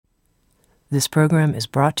This program is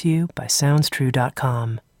brought to you by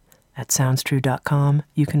SoundsTrue.com. At SoundsTrue.com,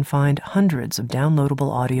 you can find hundreds of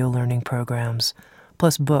downloadable audio learning programs,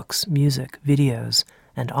 plus books, music, videos,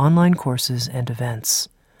 and online courses and events.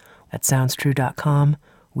 At SoundsTrue.com,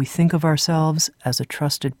 we think of ourselves as a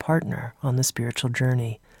trusted partner on the spiritual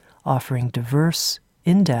journey, offering diverse,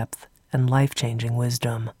 in-depth, and life-changing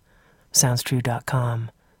wisdom.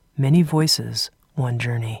 SoundsTrue.com. Many voices, one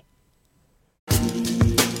journey.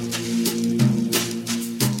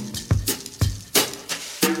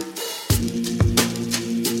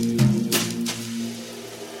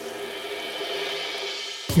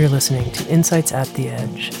 You're listening to Insights at the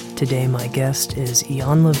Edge. Today my guest is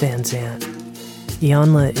Iyanla Vanzant.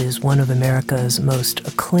 Iyanla is one of America's most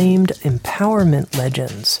acclaimed empowerment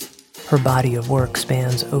legends. Her body of work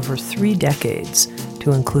spans over 3 decades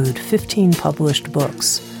to include 15 published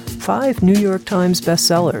books, 5 New York Times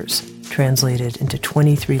bestsellers, translated into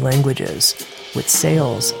 23 languages, with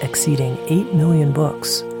sales exceeding 8 million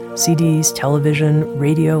books, CDs, television,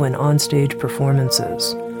 radio, and onstage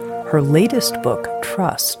performances. Her latest book,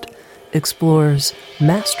 Trust, explores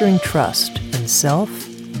mastering trust in self,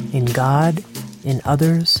 in God, in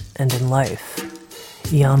others, and in life.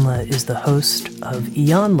 Iyanla is the host of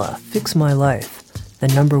Iyanla, Fix My Life, the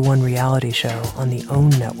 #1 reality show on the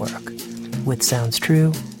OWN network. With Sounds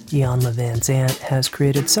True, Iyanla Vanzant has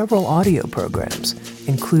created several audio programs,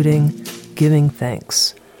 including Giving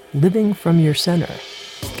Thanks, Living from Your Center,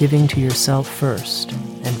 Giving to Yourself First,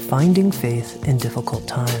 and Finding Faith in Difficult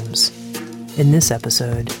Times. In this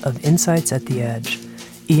episode of Insights at the Edge,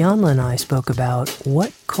 Iyanla and I spoke about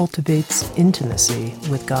what cultivates intimacy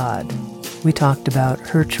with God. We talked about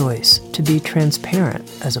her choice to be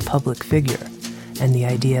transparent as a public figure and the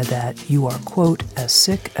idea that you are, quote, as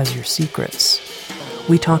sick as your secrets.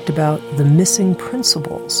 We talked about the missing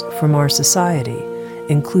principles from our society,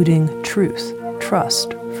 including truth,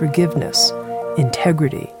 trust, forgiveness,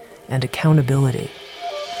 integrity, and accountability.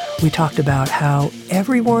 We talked about how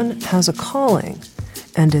everyone has a calling,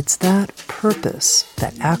 and it's that purpose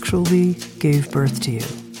that actually gave birth to you.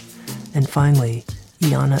 And finally,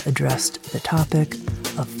 Iyanla addressed the topic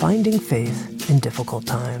of finding faith in difficult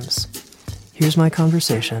times. Here's my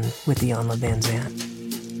conversation with Iyanla Vanzant.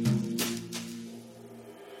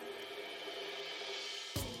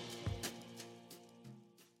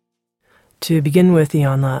 To begin with,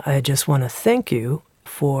 Iyanla, I just want to thank you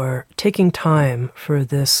for taking time for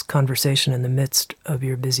this conversation in the midst of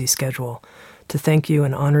your busy schedule, to thank you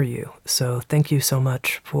and honor you. So thank you so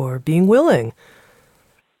much for being willing.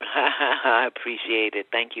 I appreciate it.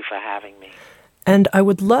 Thank you for having me. And I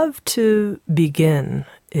would love to begin,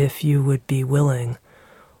 if you would be willing,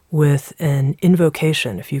 with an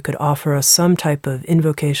invocation. If you could offer us some type of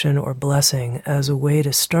invocation or blessing as a way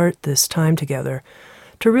to start this time together,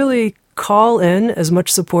 to really call in as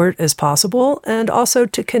much support as possible and also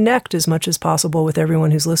to connect as much as possible with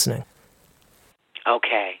everyone who's listening.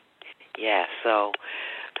 Okay. Yeah, so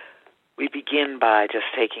we begin by just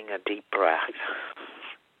taking a deep breath,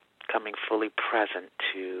 coming fully present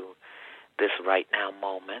to this right now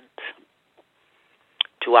moment,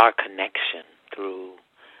 to our connection through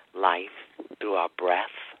life, through our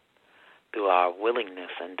breath, through our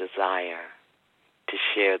willingness and desire to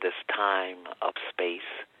share this time of space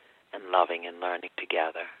and loving and learning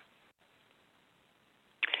together.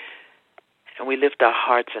 And we lift our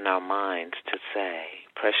hearts and our minds to say,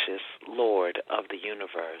 precious Lord of the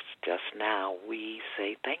universe, just now we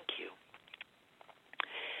say thank you.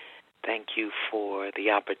 Thank you for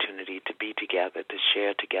the opportunity to be together, to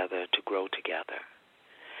share together, to grow together.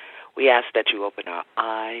 We ask that you open our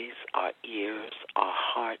eyes, our ears, our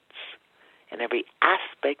hearts, and every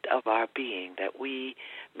aspect of our being, that we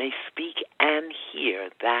may speak and hear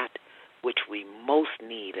that which we most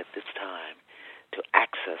need at this time to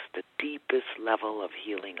access the deepest level of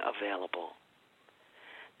healing available.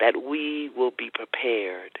 That we will be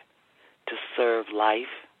prepared to serve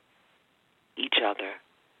life, each other,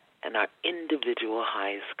 and our individual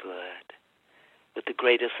highest good with the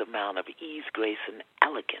greatest amount of ease, grace, and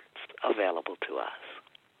elegance available to us.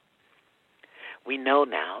 We know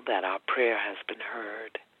now that our prayer has been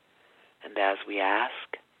heard, and as we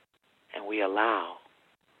ask and we allow,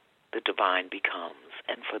 the divine becomes.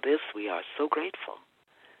 And for this we are so grateful.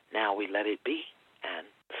 Now we let it be, and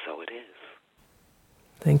so it is.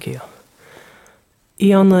 Thank you.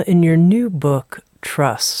 Iyanla, in your new book,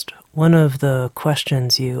 Trust, one of the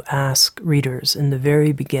questions you ask readers in the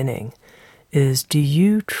very beginning is, do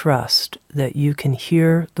you trust that you can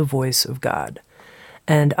hear the voice of God?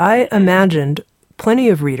 And I imagined plenty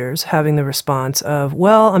of readers having the response of,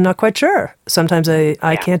 well, I'm not quite sure. Sometimes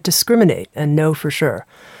I can't discriminate and know for sure.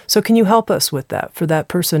 So can you help us with that for that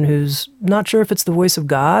person who's not sure if it's the voice of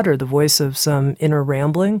God or the voice of some inner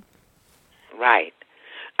rambling? Right.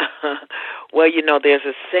 Well, there's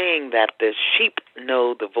a saying that the sheep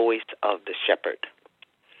know the voice of the shepherd.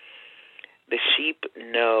 The sheep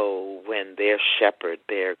know when their shepherd,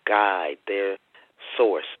 their guide, their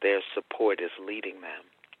source, their support is leading them.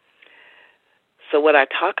 So what I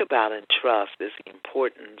talk about in trust is the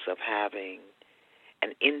importance of having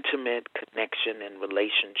an intimate connection and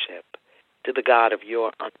relationship to the God of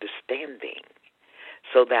your understanding,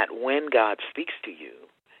 so that when God speaks to you,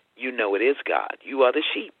 you know it is God. You are the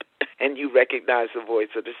sheep, and you recognize the voice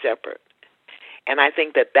of the shepherd. And I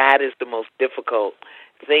think that that is the most difficult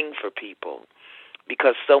thing for people,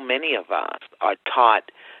 because so many of us are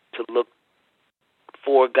taught to look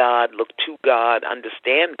for God, look to God,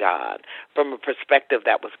 understand God from a perspective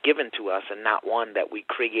that was given to us and not one that we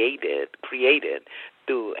created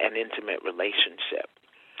through an intimate relationship.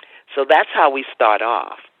 So that's how we start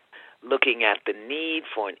off, looking at the need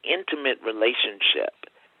for an intimate relationship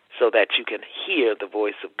so that you can hear the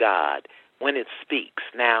voice of God when it speaks.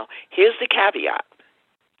 Now, here's the caveat.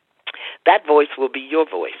 That voice will be your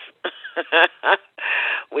voice,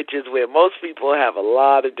 which is where most people have a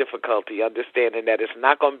lot of difficulty understanding that it's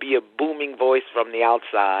not going to be a booming voice from the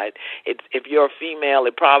outside. If you're a female,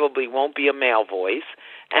 it probably won't be a male voice.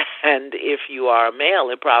 And if you are a male,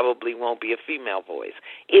 it probably won't be a female voice.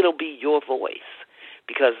 It'll be your voice,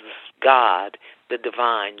 because God, the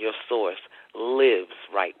divine, your source, lives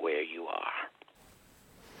right where you are.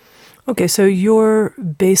 Okay, so you're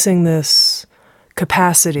basing this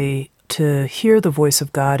capacity to hear the voice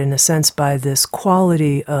of God, in a sense, by this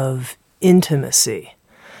quality of intimacy.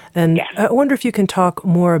 And Yes. I wonder if you can talk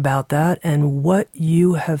more about that and what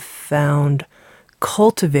you have found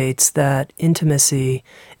cultivates that intimacy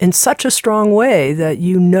in such a strong way that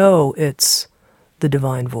you know it's the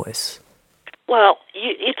divine voice. Well,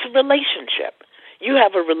 it's a relationship. You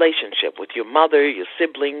have a relationship with your mother, your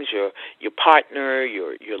siblings, your partner,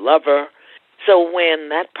 your lover. So when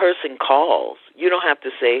that person calls, you don't have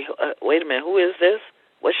to say, wait a minute, who is this?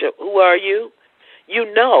 Who are you? You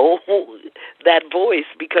know that voice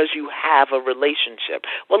because you have a relationship.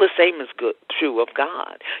 Well, the same is true of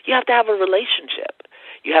God. You have to have a relationship.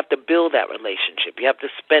 You have to build that relationship. You have to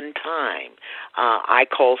spend time. I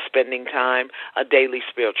call spending time a daily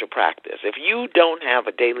spiritual practice. If you don't have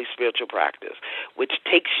a daily spiritual practice, which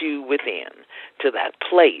takes you within to that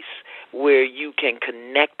place where you can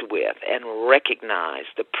connect with and recognize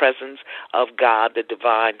the presence of God, the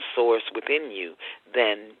divine source within you,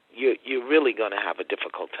 then you're really going to have a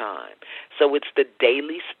difficult time. So it's the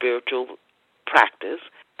daily spiritual practice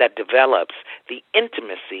that develops the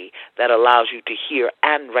intimacy that allows you to hear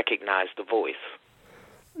and recognize the voice.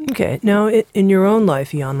 Okay. Now, in your own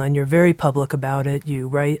life, Iyanla, and you're very public about it, you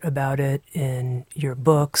write about it in your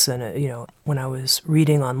books, and, when I was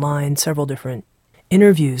reading online several different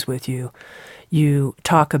interviews with you, you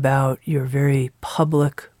talk about your very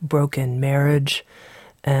public broken marriage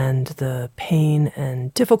and the pain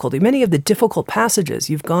and difficulty, many of the difficult passages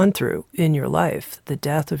you've gone through in your life, the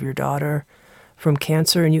death of your daughter from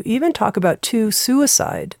cancer, and you even talk about 2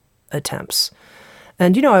 suicide attempts.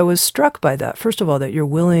 And, I was struck by that. First of all, that you're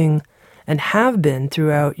willing and have been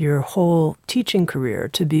throughout your whole teaching career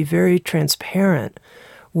to be very transparent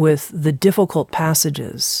with the difficult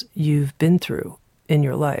passages you've been through in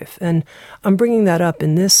your life. And I'm bringing that up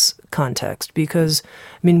in this context because,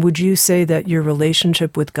 would you say that your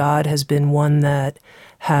relationship with God has been one that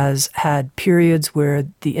has had periods where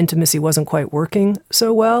the intimacy wasn't quite working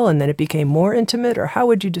so well and then it became more intimate? Or how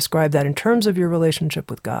would you describe that in terms of your relationship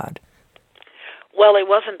with God? Well, it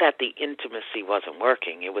wasn't that the intimacy wasn't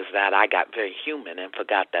working. It was that I got very human and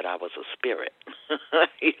forgot that I was a spirit.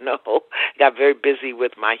 Got very busy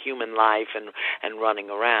with my human life and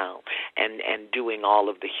running around and doing all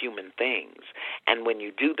of the human things. And when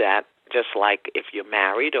you do that, just like if you're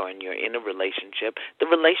married or you're in a relationship, the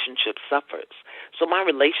relationship suffers. So my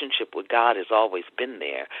relationship with God has always been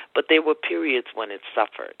there, but there were periods when it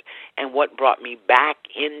suffered. And what brought me back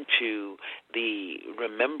into the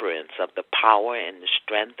remembrance of the power and the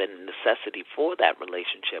strength and necessity for that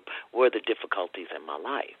relationship were the difficulties in my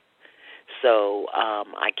life. So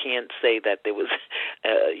I can't say that there was,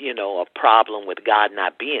 a problem with God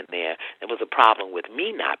not being there. There was a problem with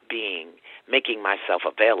me not making myself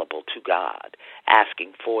available to God,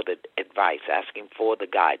 asking for the advice, asking for the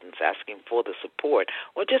guidance, asking for the support,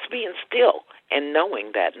 or just being still and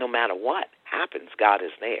knowing that no matter what happens, God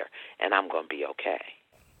is there and I'm going to be okay.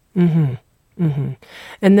 Mm-hmm. Mm-hmm.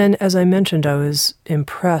 And then, as I mentioned, I was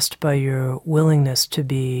impressed by your willingness to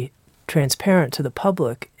be transparent to the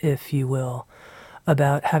public, if you will,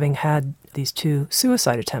 about having had these 2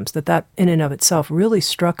 suicide attempts, that in and of itself really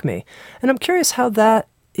struck me. And I'm curious how that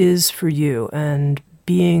is for you, and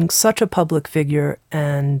being such a public figure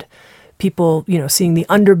and people, seeing the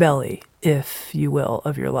underbelly, if you will,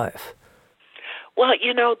 of your life. Well,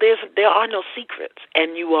 there are no secrets,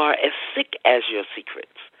 and you are as sick as your secrets.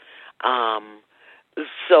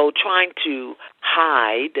 So trying to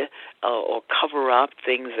hide or cover up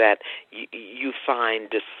things that you find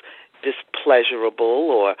displeasurable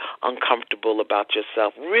or uncomfortable about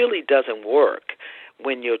yourself really doesn't work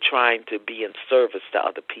when you're trying to be in service to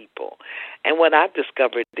other people. And what I've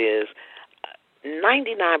discovered is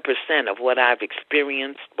 99% of what I've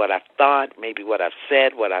experienced, what I've thought, maybe what I've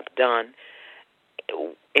said, what I've done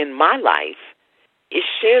in my life is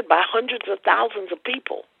shared by hundreds of thousands of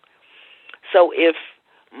people. So if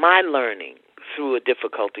my learning through a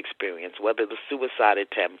difficult experience, whether the suicide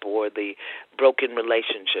attempt or the broken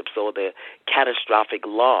relationships or the catastrophic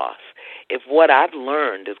loss, if what I've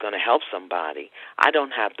learned is going to help somebody, I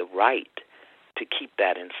don't have the right to keep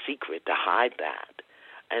that in secret, to hide that.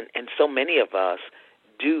 And so many of us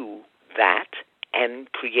do that and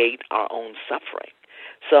create our own suffering.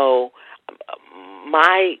 So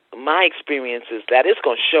my experience is that it's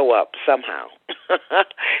going to show up somehow.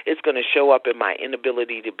 It's going to show up in my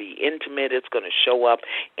inability to be intimate. It's going to show up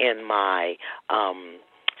in my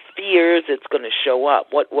fears. It's going to show up.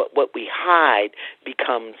 What we hide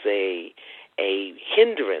becomes a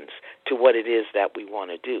hindrance to what it is that we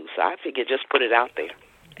want to do. So I figure just put it out there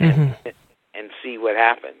and see what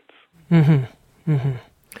happens. Mm-hmm. Mm-hmm.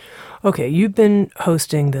 Okay, you've been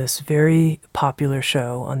hosting this very popular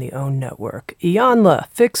show on the OWN network, Iyanla,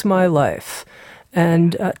 Fix My Life.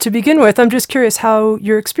 And to begin with, I'm just curious how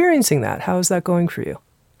you're experiencing that. How is that going for you?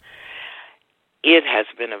 It has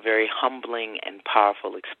been a very humbling and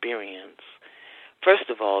powerful experience. First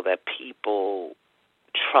of all, that people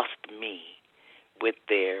trust me with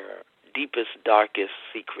their deepest, darkest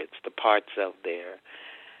secrets, the parts of their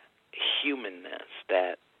humanness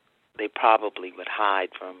that they probably would hide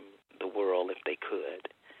from the world if they could.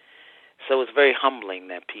 So it's very humbling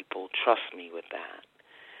that people trust me with that.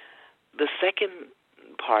 The second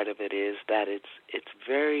part of it is that it's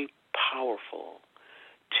very powerful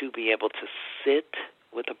to be able to sit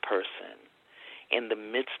with a person in the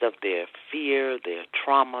midst of their fear, their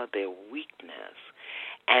trauma, their weakness,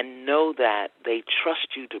 and know that they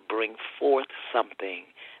trust you to bring forth something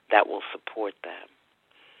that will support them.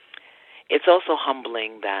 It's also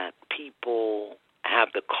humbling that people have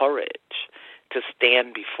the courage to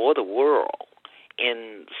stand before the world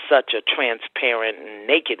in such a transparent and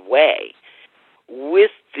naked way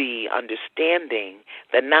with the understanding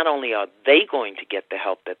that not only are they going to get the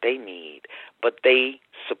help that they need, but they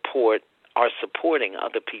are supporting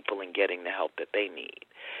other people in getting the help that they need.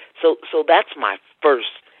 So that's my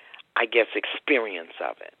first, I guess, experience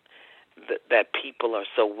of it, that people are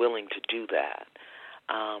so willing to do that.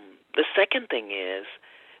 The second thing is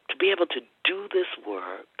to be able to do this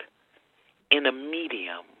work in a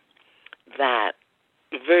medium that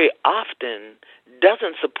very often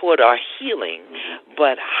doesn't support our healing,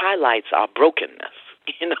 but highlights our brokenness.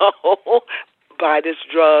 Buy this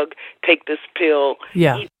drug, take this pill,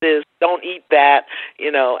 eat this, don't eat that,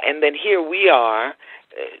 and then here we are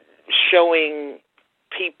showing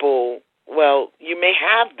people, well, you may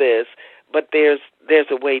have this, but there's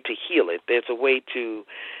a way to heal it. There's a way to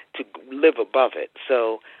live above it.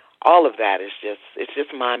 So all of that is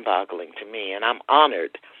just mind-boggling to me, and I'm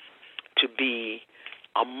honored to be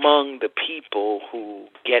among the people who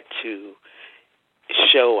get to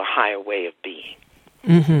show a higher way of being.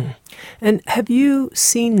 Mm-hmm. And have you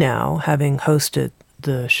seen now, having hosted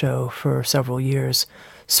the show for several years,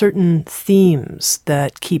 certain themes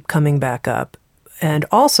that keep coming back up? And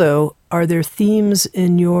also, are there themes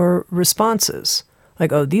in your responses?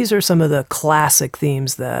 Like, these are some of the classic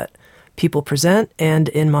themes that people present, and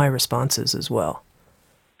in my responses as well.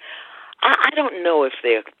 I don't know if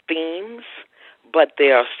they're themes, but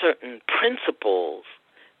there are certain principles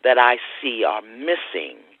that I see are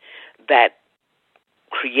missing that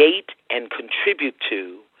create and contribute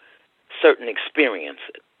to certain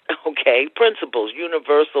experiences. Okay? Principles,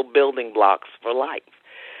 universal building blocks for life.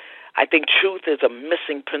 I think truth is a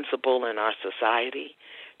missing principle in our society.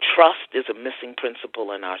 Trust is a missing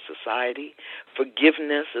principle in our society.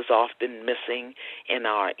 Forgiveness is often missing in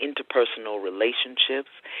our interpersonal relationships.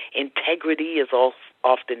 Integrity is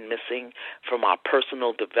often missing from our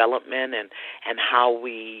personal development and how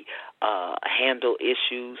we handle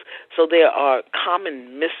issues. So there are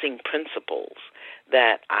common missing principles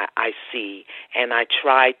that I see, and I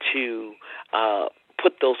try to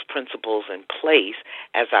put those principles in place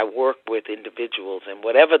as I work with individuals and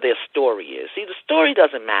whatever their story is. See, the story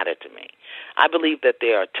doesn't matter to me. I believe that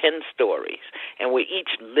there are 10 stories, and we're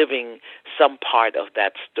each living some part of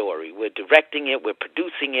that story. We're directing it, we're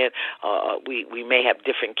producing it, we may have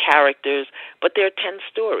different characters, but there are 10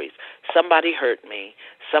 stories. Somebody hurt me,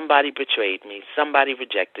 somebody betrayed me, somebody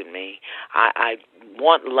rejected me. I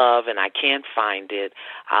want love and I can't find it.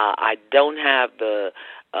 I don't have the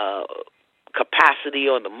capacity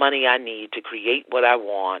or the money I need to create what I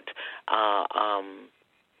want.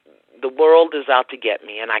 The world is out to get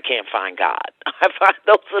me, and I can't find God. I find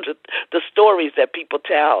those are the stories that people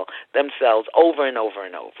tell themselves over and over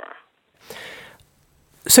and over.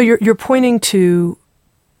 So you're pointing to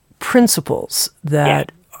principles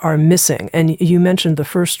that are missing, and you mentioned the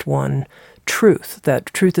first one, truth. That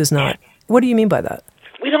truth is not. What do you mean by that?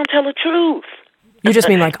 We don't tell the truth. You just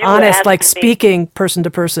mean like honest, like speaking person to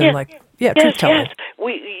person, like truth telling. Yes.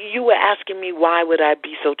 You were asking me why would I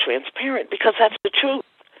be so transparent? Because that's the truth.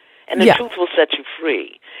 And the truth will set you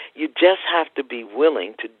free. You just have to be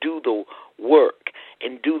willing to do the work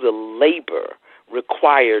and do the labor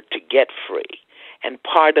required to get free. And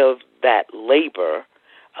part of that labor,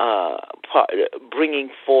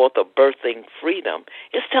 bringing forth or birthing freedom,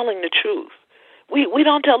 is telling the truth. We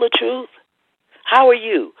don't tell the truth. How are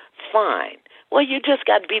you? Fine. Well, you just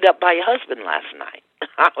got beat up by your husband last night.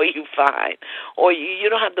 How are you? Fine. Or you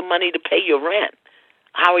don't have the money to pay your rent.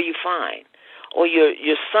 How are you? Fine. Or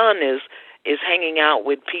your son is hanging out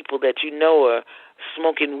with people that you know are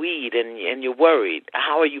smoking weed and you're worried.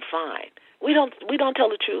 How are you? Fine. We don't tell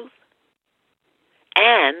the truth.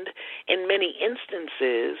 And in many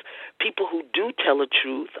instances, people who do tell the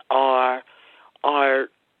truth are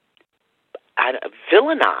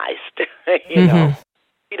villainized. You know.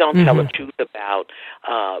 We don't tell the truth about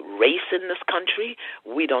race in this country.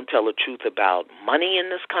 We don't tell the truth about money in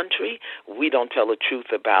this country. We don't tell the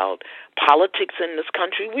truth about politics in this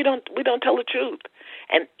country. We don't tell the truth.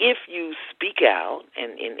 And if you speak out,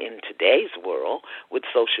 and in today's world with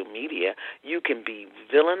social media, you can be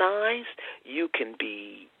villainized. You can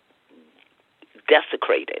be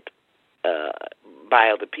desecrated by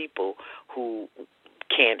other people who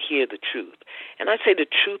can't hear the truth. And I say the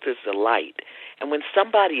truth is the light. And when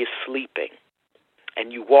somebody is sleeping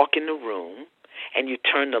and you walk in the room and you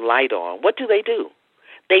turn the light on, what do?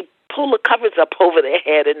 They pull the covers up over their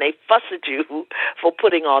head and they fuss at you for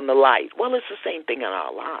putting on the light. Well, it's the same thing in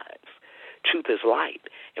our lives. Truth is light.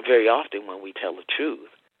 And very often when we tell the truth,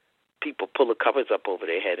 people pull the covers up over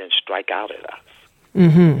their head and strike out at us.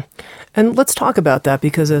 Mm-hmm. And let's talk about that,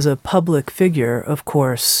 because as a public figure, of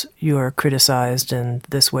course, you are criticized in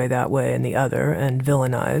this way, that way, and the other, and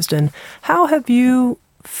villainized. And how have you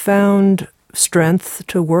found strength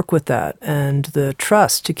to work with that and the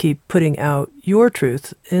trust to keep putting out your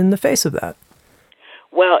truth in the face of that?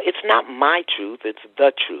 Well, it's not my truth, it's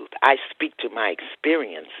the truth. I speak to my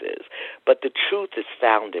experiences, but the truth is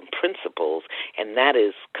found in principles, and that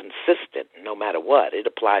is consistent no matter what. It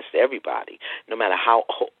applies to everybody, no matter how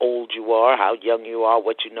old you are, how young you are,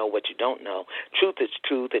 what you know, what you don't know. Truth is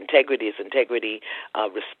truth, integrity is integrity,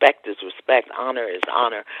 respect is respect, honor is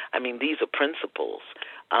honor. I mean, these are principles.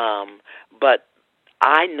 But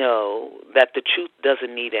I know that the truth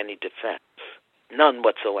doesn't need any defense, none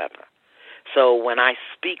whatsoever. So when I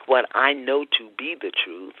speak what I know to be the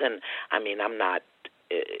truth, and I mean I'm not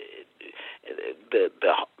the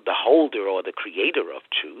holder or the creator of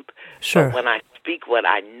truth, sure. But when I speak what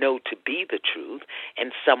I know to be the truth,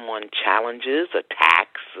 and someone challenges,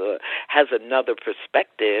 attacks, has another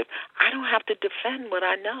perspective, I don't have to defend what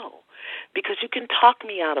I know. Because you can talk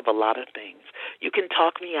me out of a lot of things. You can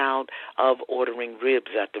talk me out of ordering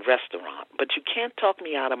ribs at the restaurant, but you can't talk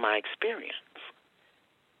me out of my experience.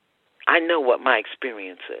 I know what my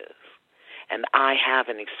experience is, and I have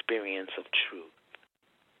an experience of truth,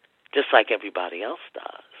 just like everybody else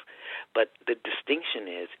does. But the distinction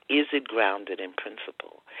is it grounded in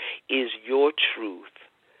principle? Is your truth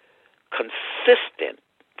consistent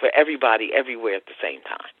for everybody, everywhere at the same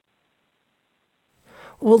time?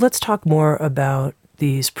 Well, let's talk more about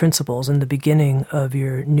these principles. In the beginning of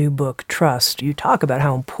your new book, Trust, you talk about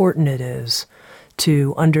how important it is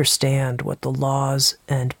to understand what the laws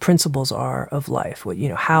and principles are of life,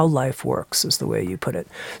 how life works is the way you put it.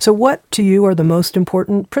 So what to you are the most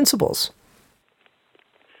important principles?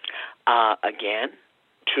 Again,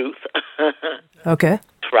 truth. Okay.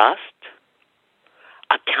 Trust,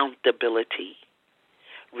 accountability,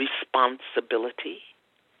 responsibility,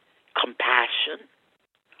 compassion,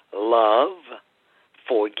 love,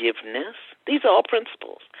 forgiveness. These are all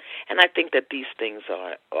principles. And I think that these things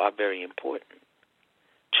are very important.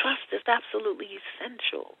 trust is absolutely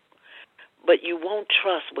essential. But you won't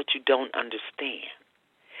trust what you don't understand.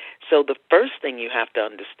 So the first thing you have to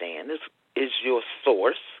understand is your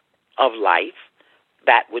source of life,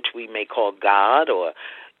 that which we may call God or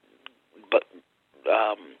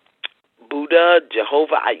Buddha,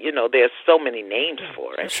 Jehovah. There's so many names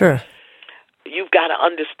for it. Sure. You've got to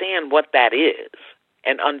understand what that is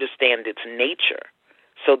and understand its nature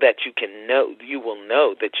so that you will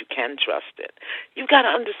know that you can trust it. You've got to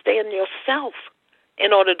understand yourself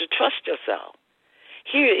in order to trust yourself.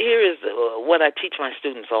 Here is what I teach my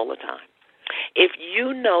students all the time. If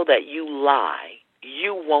you know that you lie,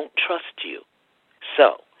 you won't trust you.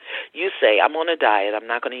 So you say, I'm on a diet, I'm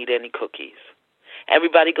not going to eat any cookies.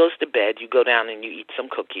 Everybody goes to bed, you go down and you eat some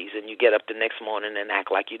cookies, and you get up the next morning and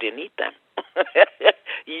act like you didn't eat them.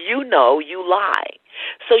 You know you lie.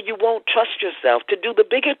 So you won't trust yourself to do the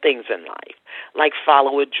bigger things in life, like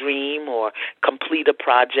follow a dream or complete a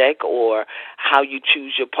project or how you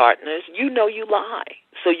choose your partners. You know you lie,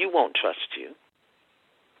 so you won't trust you.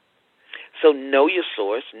 So know your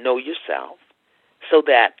source, know yourself, so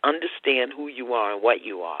that understand who you are and what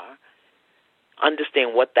you are.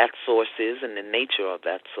 Understand what that source is and the nature of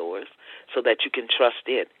that source so that you can trust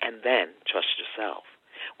it and then trust yourself.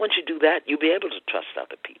 Once you do that, you'll be able to trust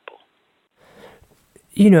other people.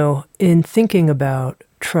 In thinking about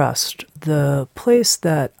trust, the place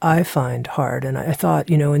that I find hard, and I thought,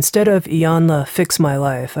 instead of Iyanla, fix my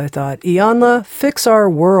life, I thought, Iyanla, fix our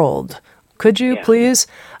world. Could you please?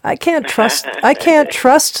 I can't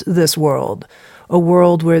trust this world. A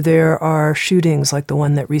world where there are shootings like the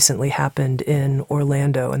one that recently happened in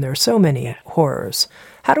Orlando, and there are so many horrors.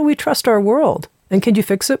 How do we trust our world? And can you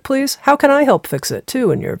fix it, please? How can I help fix it,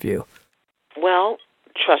 too, in your view? Well,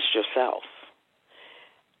 trust yourself.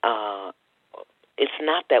 It's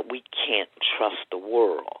not that we can't trust the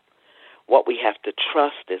world. What we have to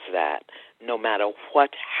trust is that no matter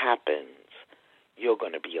what happens, you're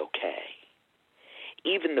going to be okay.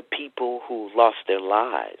 Even the people who lost their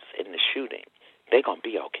lives in the shooting, they're going to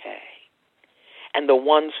be okay. And the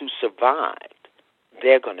ones who survived,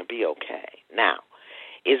 they're going to be okay. Now,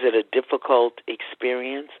 is it a difficult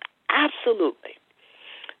experience? Absolutely.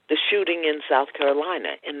 The shooting in South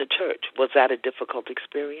Carolina in the church, was that a difficult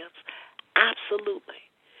experience? Absolutely.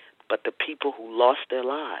 But the people who lost their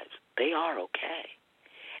lives, they are okay.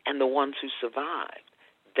 And the ones who survived,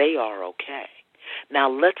 they are okay. Now,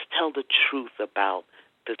 let's tell the truth about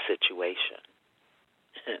the situation.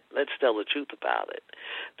 Let's tell the truth about it.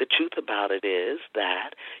 The truth about it is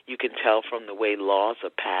that you can tell from the way laws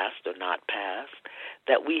are passed or not passed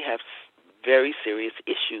that we have very serious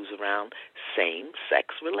issues around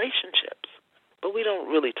same-sex relationships. But we don't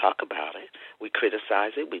really talk about it. We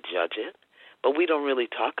criticize it, we judge it, but we don't really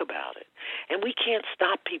talk about it. And we can't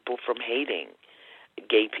stop people from hating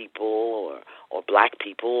gay people or black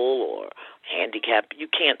people or handicapped. You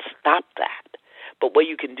can't stop that. But what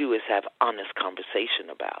you can do is have honest conversation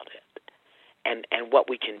about it. And what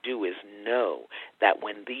we can do is know that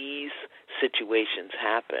when these situations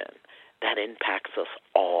happen, that impacts us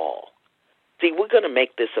all. See, we're going to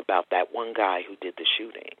make this about that one guy who did the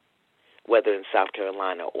shooting, whether in South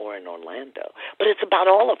Carolina or in Orlando. But it's about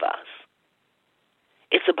all of us.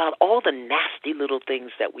 It's about all the nasty little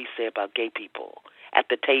things that we say about gay people at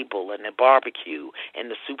the table and the barbecue in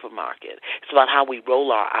the supermarket. It's about how we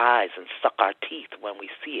roll our eyes and suck our teeth when we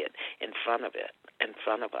see it in front of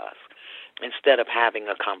us. Instead of having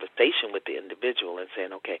a conversation with the individual and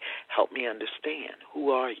saying, okay, help me understand.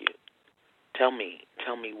 Who are you? Tell me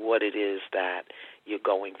what it is that you're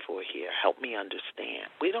going for here. Help me understand.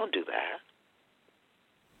 We don't do that.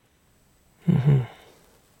 Mm-hmm.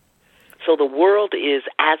 So the world is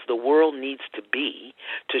as the world needs to be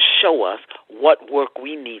to show us what work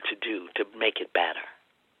we need to do to make it better.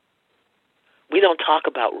 We don't talk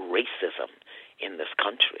about racism in this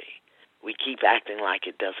country. We keep acting like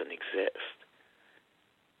it doesn't exist.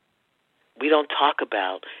 We don't talk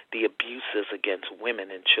about the abuses against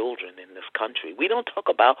women and children in this country. We don't talk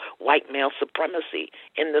about white male supremacy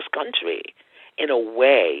in this country in a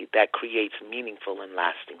way that creates meaningful and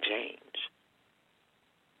lasting change.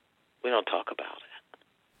 We don't talk about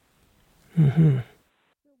it. Mm-hmm.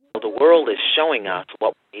 So the world is showing us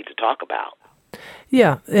what we need to talk about.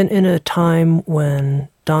 Yeah, in a time when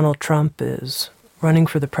Donald Trump is running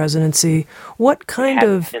for the presidency, what kind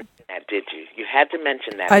of... Did you? You had to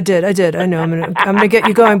mention that. I did. I know. I'm gonna get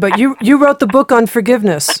you going. But you wrote the book on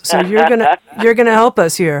forgiveness, so you're gonna help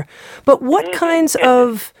us here. But what kinds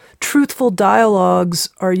of truthful dialogues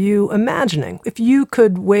are you imagining? If you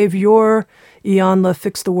could wave your Iyanla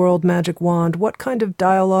Fix the World magic wand, what kind of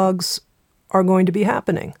dialogues are going to be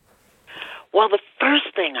happening? Well, the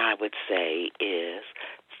first thing I would say is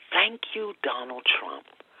thank you, Donald Trump,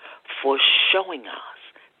 for showing us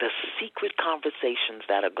the secret conversations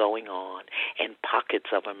that are going on in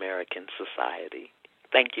pockets of American society.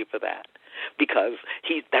 Thank you for that, because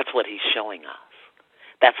that's what he's showing us.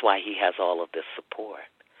 That's why he has all of this support.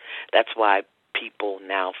 That's why people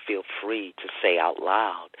now feel free to say out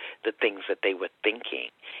loud the things that they were thinking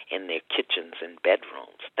in their kitchens and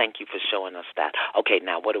bedrooms. Thank you for showing us that. Okay,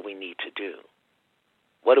 now what do we need to do?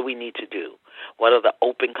 What do we need to do? What are the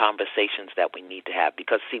open conversations that we need to have?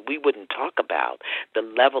 Because, see, we wouldn't talk about the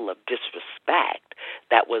level of disrespect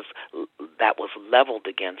that was leveled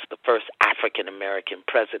against the first African-American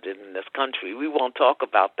president in this country. We won't talk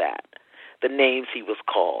about that. The names he was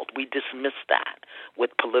called, we dismiss that with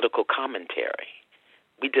political commentary.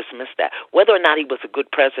 We dismiss that. Whether or not he was a good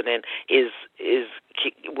president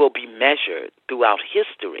will be measured throughout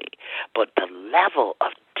history, but the level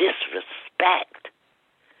of disrespect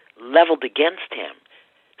leveled against him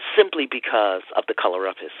simply because of the color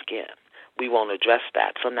of his skin, we won't address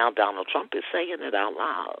that. So now Donald Trump is saying it out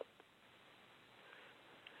loud.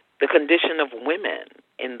 The condition of women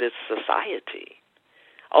in this society.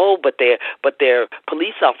 Oh, but they're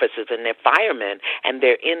police officers and they're firemen, and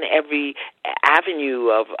they're in every avenue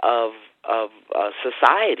of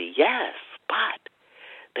society. Yes, but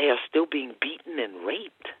they are still being beaten and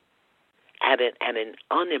raped at an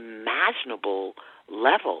unimaginable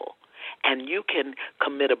level. And you can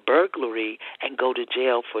commit a burglary and go to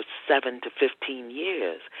jail for 7 to 15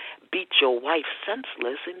 years, beat your wife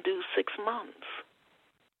senseless and do 6 months.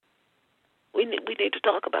 We need to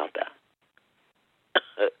talk about that.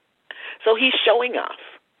 So he's showing us,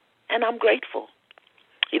 and I'm grateful.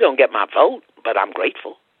 He don't get my vote, but I'm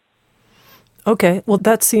grateful. Okay, well,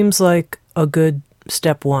 that seems like a good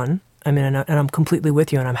step one. I mean, and I'm completely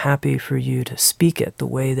with you, and I'm happy for you to speak it the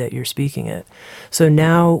way that you're speaking it. So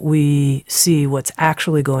now we see what's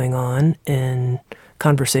actually going on in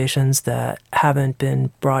conversations that haven't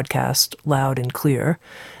been broadcast loud and clear,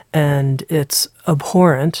 and it's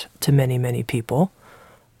abhorrent to many, many people.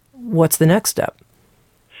 What's the next step?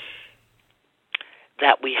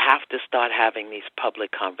 That we have to start having these public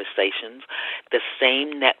conversations. The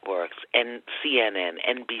same networks, and CNN,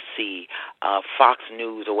 NBC, Fox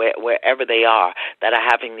News, or wherever they are, that are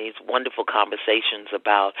having these wonderful conversations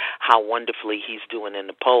about how wonderfully he's doing in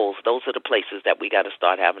the polls, those are the places that we got to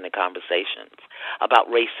start having the conversations about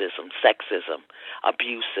racism, sexism,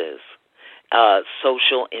 abuses,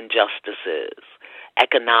 social injustices,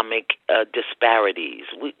 economic disparities.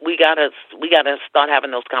 We gotta start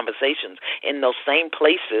having those conversations in those same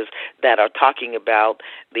places that are talking about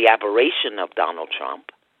the aberration of Donald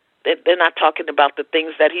Trump. They're not talking about the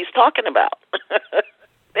things that he's talking about.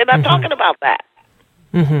 They're not talking about that.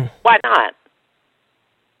 Mm-hmm. Why not?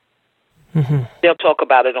 Mm-hmm. They'll talk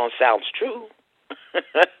about it on Sounds True.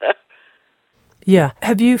 Yeah.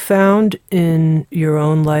 Have you found in your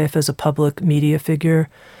own life as a public media figure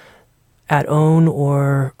at OWN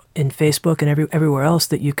or in Facebook and everywhere else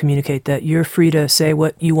that you communicate that you're free to say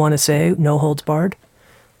what you want to say, no holds barred?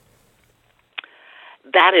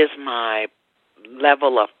 That is my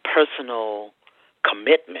level of personal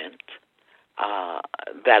commitment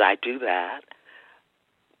that I do that.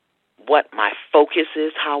 What my focus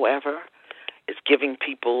is, however, is giving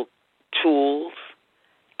people tools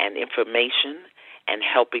and information and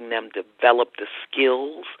helping them develop the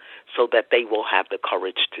skills so that they will have the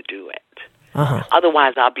courage to do it. Uh-huh.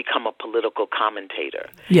 Otherwise, I'll become a political commentator.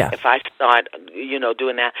 Yeah. If I start,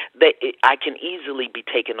 doing that, I can easily be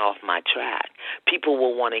taken off my track. People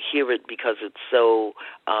will want to hear it because it's so,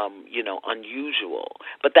 unusual.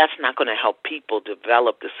 But that's not going to help people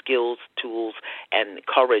develop the skills, tools, and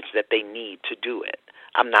courage that they need to do it.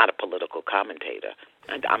 I'm not a political commentator.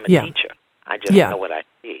 I'm a teacher. I just know what I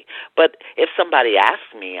see. But if somebody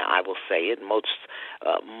asks me, I will say it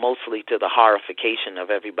mostly to the horrification of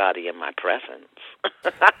everybody in my presence.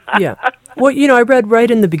 Yeah. Well, I read right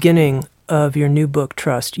in the beginning of your new book,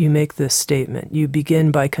 Trust, you make this statement. You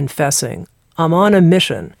begin by confessing, I'm on a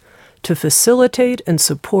mission to facilitate and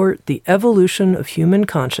support the evolution of human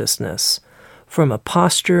consciousness from a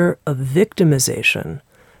posture of victimization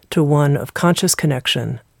to one of conscious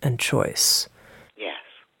connection and choice.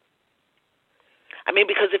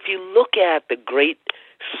 Because if you look at the great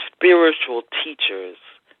spiritual teachers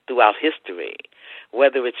throughout history,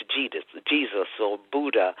 whether it's Jesus or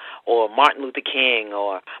Buddha or Martin Luther King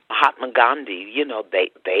or Mahatma Gandhi,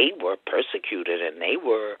 they were persecuted and they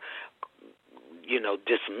were,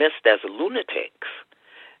 dismissed as lunatics.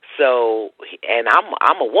 So, and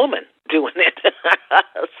I'm a woman doing it.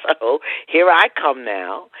 So here I come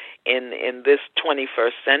now in this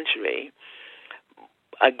 21st century,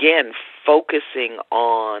 again, focusing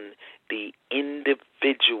on the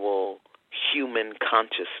individual human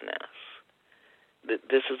consciousness.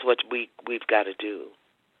 This is what we've got to do.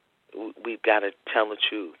 We've got to tell the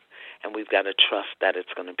truth, and we've got to trust that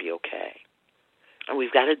it's going to be okay. And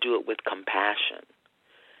we've got to do it with compassion.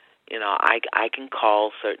 I can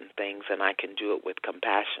call certain things, and I can do it with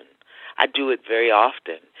compassion. I do it very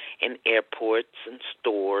often in airports and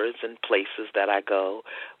stores and places that I go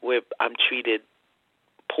where I'm treated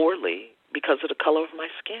poorly because of the color of my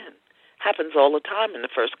skin. Happens all the time in the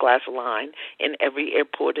first class line in every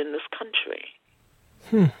airport in this country.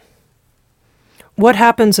 What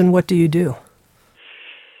happens and what do you do?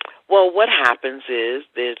 Well, what happens is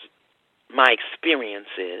my experience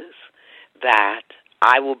is that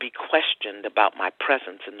I will be questioned about my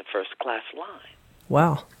presence in the first class line.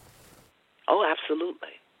 Wow. Oh,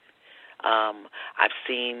 absolutely. I've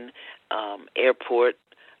seen airport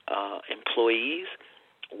employees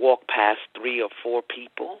walk past 3 or 4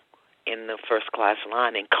 people in the first class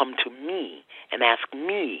line and come to me and ask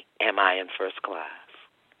me, am I in first class?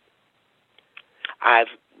 I've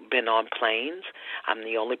been on planes. I'm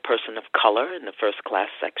the only person of color in the first class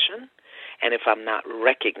section. And if I'm not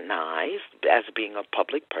recognized as being a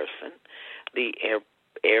public person, the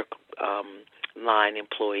airline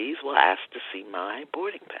employees will ask to see my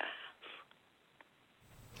boarding pass.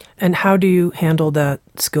 And how do you handle that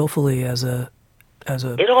skillfully as a?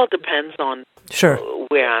 It all depends on Sure.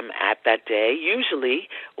 where I'm at that day. Usually,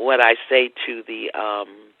 what I say to the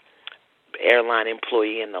airline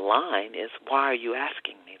employee in the line is, "Why are you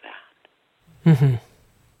asking me that? Mm-hmm.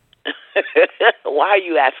 Why are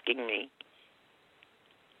you asking me?"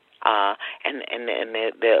 And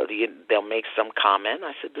they'll make some comment.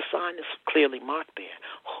 I said, the sign is clearly marked there.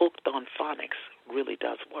 Hooked on phonics really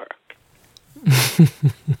does work.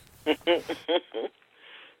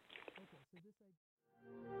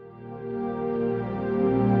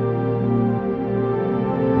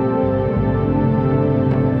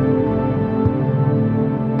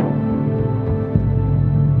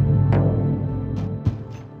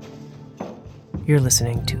 You're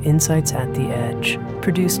listening to Insights at the Edge,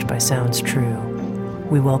 produced by Sounds True.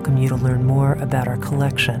 We welcome you to learn more about our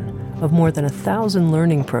collection of more than 1,000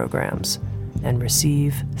 learning programs and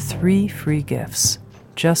receive 3 free gifts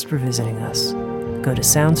just for visiting us. Go to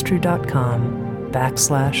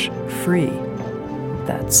soundstrue.com/free.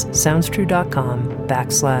 That's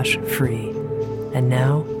soundstrue.com/free. And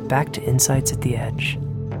now, back to Insights at the Edge.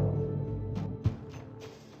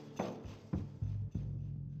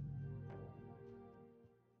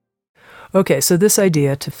 Okay, so this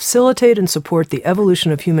idea to facilitate and support the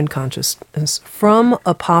evolution of human consciousness from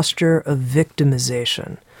a posture of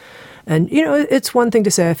victimization. And, it's one thing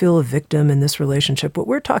to say I feel a victim in this relationship. What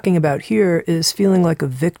we're talking about here is feeling like a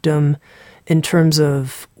victim in terms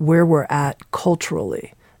of where we're at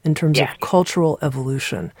culturally, in terms of cultural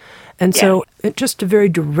evolution. And so just to very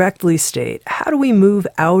directly state, how do we move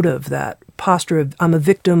out of that posture of I'm a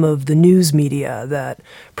victim of the news media that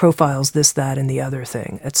profiles this, that, and the other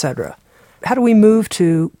thing, etc.? How do we move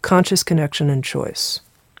to conscious connection and choice?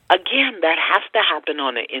 Again, that has to happen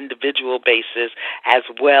on an individual basis as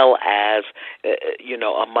well as,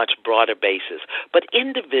 a much broader basis. But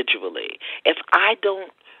individually, if I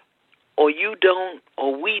don't, or you don't,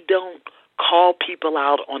 or we don't call people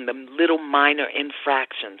out on the little minor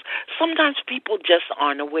infractions, sometimes people just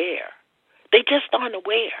aren't aware. They just aren't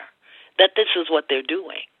aware that this is what they're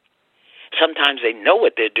doing. Sometimes they know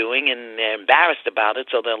what they're doing and they're embarrassed about it,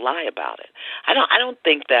 so they'll lie about it. I don't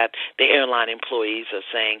think that the airline employees are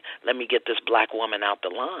saying, "Let me get this black woman out the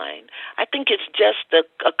line." I think it's just a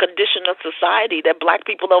condition of society that black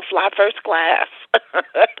people don't fly first class.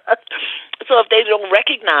 So if they don't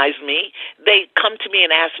recognize me, they come to me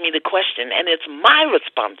and ask me the question, and it's my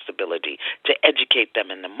responsibility to educate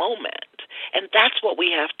them in the moment. And that's what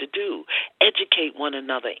we have to do, educate one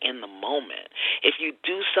another in the moment. If you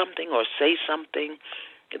do something or say something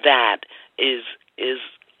that is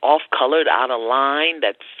off-colored, out of line,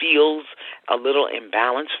 that feels a little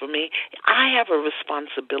imbalanced for me, I have a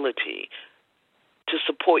responsibility to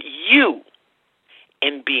support you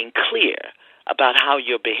in being clear about how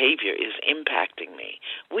your behavior is impacting me.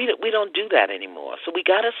 We don't do that anymore. So we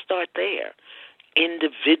got to start there,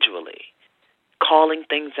 individually, calling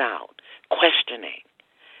things out, questioning,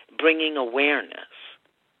 bringing awareness.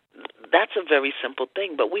 That's a very simple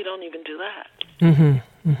thing, but we don't even do that. Mm-hmm,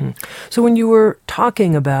 mm-hmm. So when you were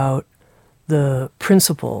talking about the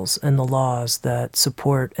principles and the laws that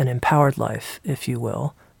support an empowered life, if you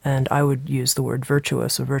will, and I would use the word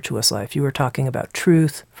virtuous, a virtuous life. You were talking about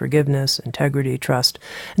truth, forgiveness, integrity, trust.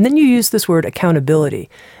 And then you used this word accountability,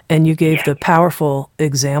 and you gave the powerful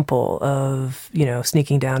example of,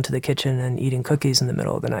 sneaking down to the kitchen and eating cookies in the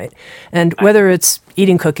middle of the night. And whether it's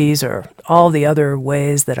eating cookies or all the other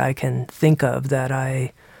ways that I can think of that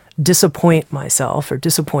I disappoint myself or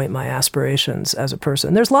disappoint my aspirations as a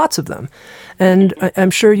person, there's lots of them. And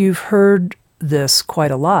I'm sure you've heard this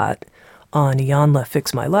quite a lot on Iyanla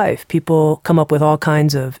Fix My Life. People come up with all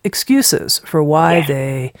kinds of excuses for why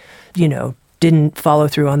they, didn't follow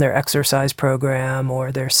through on their exercise program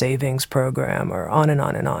or their savings program or on and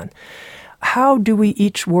on and on. How do we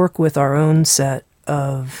each work with our own set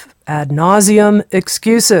of ad nauseum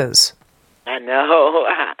excuses? I know.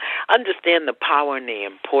 Understand the power and the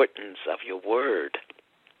importance of your word.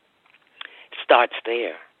 It starts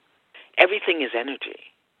there. Everything is energy.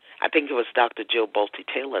 I think it was Dr. Jill Bolte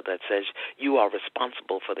Taylor that says you are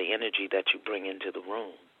responsible for the energy that you bring into the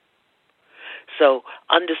room. So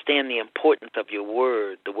understand the importance of your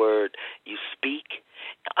word, the word you speak.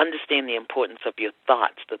 Understand the importance of your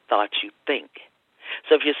thoughts, the thoughts you think.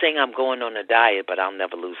 So if you're saying I'm going on a diet but I'll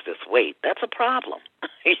never lose this weight, that's a problem.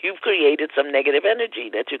 You've created some negative energy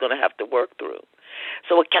that you're going to have to work through.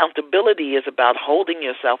 So accountability is about holding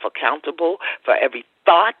yourself accountable for every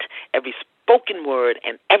thought, every spoken word,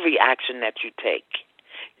 and every action that you take.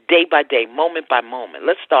 Day by day, moment by moment.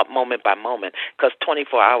 Let's start moment by moment because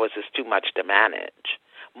 24 hours is too much to manage.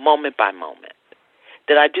 Moment by moment.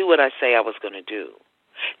 Did I do what I say I was going to do?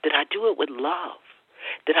 Did I do it with love?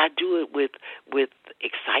 Did I do it with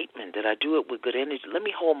excitement? Did I do it with good energy? Let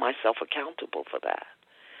me hold myself accountable for that.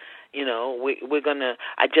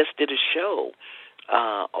 I just did a show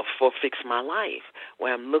for Fix My Life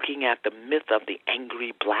where I'm looking at the myth of the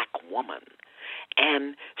angry black woman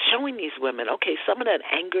and showing these women, okay, some of that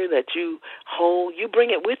anger that you hold, you bring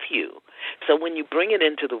it with you. So when you bring it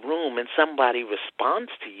into the room and somebody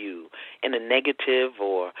responds to you in a negative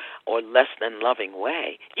or less than loving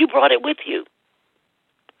way, you brought it with you.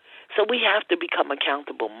 So we have to become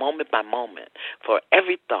accountable moment by moment for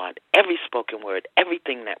every thought, every spoken word,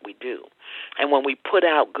 everything that we do. And when we put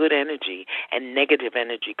out good energy and negative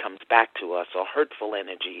energy comes back to us, or hurtful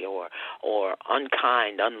energy or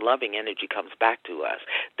unkind, unloving energy comes back to us,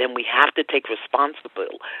 then we have to take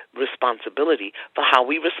responsibility for how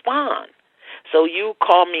we respond. So you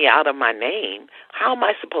call me out of my name, how am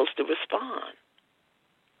I supposed to respond?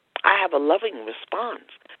 I have a loving response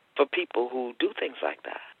for people who do things like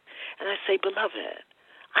that. And I say, beloved,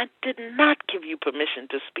 I did not give you permission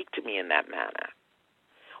to speak to me in that manner.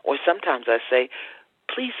 Or sometimes I say,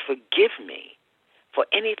 please forgive me for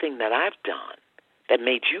anything that I've done that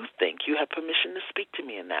made you think you had permission to speak to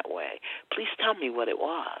me in that way. Please tell me what it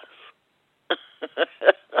was.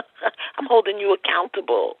 I'm holding you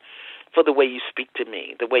accountable for the way you speak to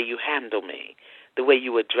me, the way you handle me, the way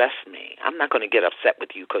you address me. I'm not going to get upset with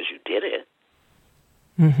you because you did it.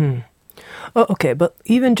 Mm-hmm. Oh, okay, but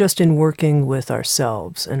even just in working with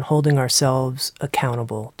ourselves and holding ourselves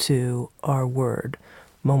accountable to our word,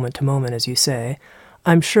 moment to moment, as you say,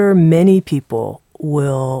 I'm sure many people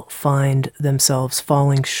will find themselves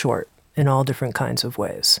falling short in all different kinds of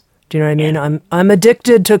ways. Do you know what I mean? I'm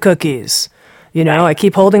addicted to cookies. I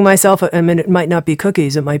keep holding myself. I mean, it might not be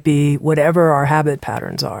cookies. It might be whatever our habit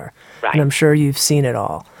patterns are. Right. And I'm sure you've seen it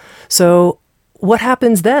all. So what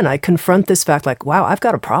happens then? I confront this fact like, wow, I've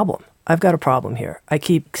got a problem. I've got a problem here. I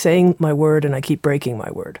keep saying my word and I keep breaking my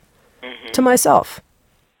word to myself.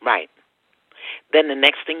 Right. Then the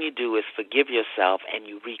next thing you do is forgive yourself and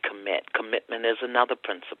you recommit. Commitment is another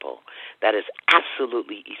principle that is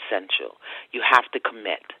absolutely essential. You have to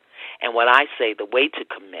commit. And what I say, the way to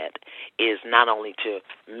commit is not only to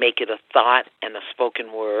make it a thought and a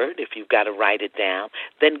spoken word, if you've got to write it down,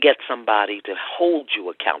 then get somebody to hold you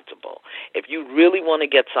accountable. If you really want to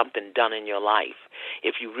get something done in your life,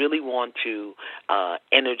 if you really want to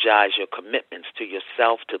energize your commitments to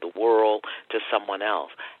yourself, to the world, to someone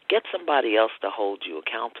else, get somebody else to hold you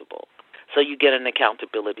accountable. So you get an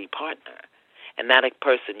accountability partner. And that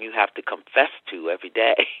person you have to confess to every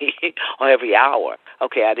day or every hour.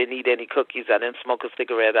 Okay, I didn't eat any cookies. I didn't smoke a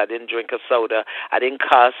cigarette. I didn't drink a soda. I didn't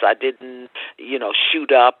cuss. I didn't,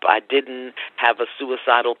 shoot up. I didn't have a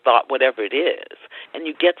suicidal thought, whatever it is. And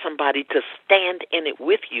you get somebody to stand in it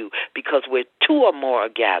with you because where two or more are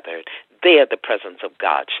gathered, there the presence of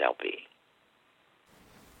God shall be.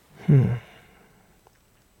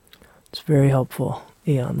 It's very helpful,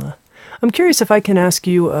 Iyanla. I'm curious if I can ask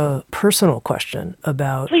you a personal question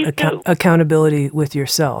about accountability with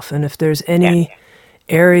yourself, and if there's any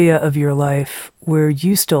area of your life where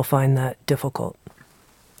you still find that difficult.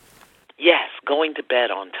 Yes, going to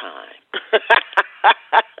bed on time.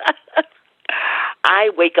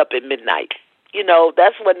 I wake up at midnight.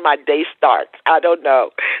 That's when my day starts. I don't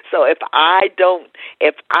know. So if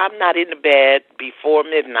I'm not in the bed before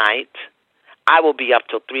midnight, I will be up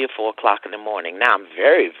till 3 or 4 o'clock in the morning. Now, I'm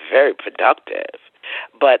very, very productive.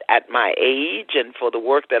 But at my age and for the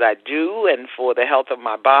work that I do and for the health of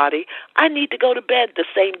my body, I need to go to bed the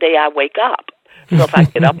same day I wake up. So if I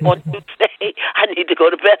get up on Tuesday, I need to go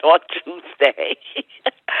to bed on Tuesday.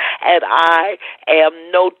 And I am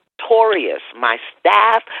notorious. My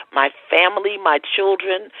staff, my family, my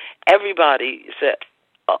children, everybody said,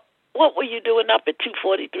 what were you doing up at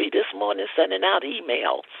 2:43 this morning sending out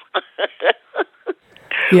emails?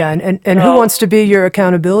 Yeah, and who wants to be your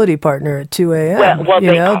accountability partner at 2 a.m.?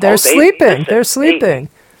 They're sleeping. They're sleeping.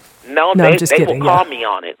 I'm just kidding. Will call me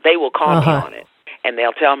on it. They will call me on it. And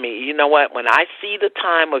they'll tell me, you know what, when I see the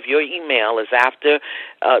time of your email is after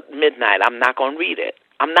midnight, I'm not going to read it.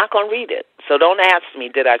 I'm not going to read it. So don't ask me,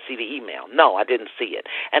 did I see the email? No, I didn't see it.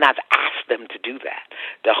 And I've asked them to do that,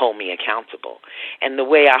 to hold me accountable. And the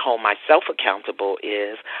way I hold myself accountable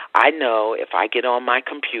is I know if I get on my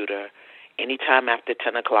computer anytime after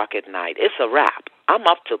 10 o'clock at night, it's a wrap. I'm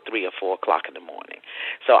up till 3 or 4 o'clock in the morning.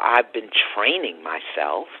 So I've been training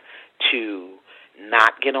myself to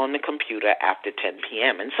not get on the computer after 10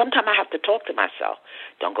 p.m. And sometimes I have to talk to myself.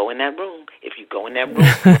 Don't go in that room. If you go in that room,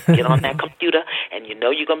 get on that computer, and you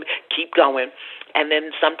know you're going to keep going. And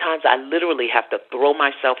then sometimes I literally have to throw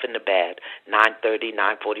myself in the bed, 9:30,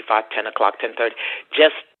 9:45, 10 o'clock, 10:30,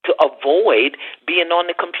 just to avoid being on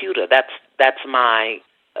the computer. That's my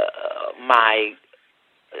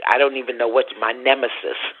I don't even know what, my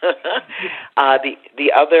nemesis.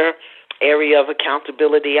 The other area of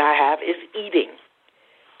accountability I have is eating.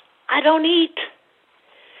 I don't eat.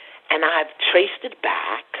 And I've traced it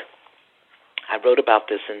back. I wrote about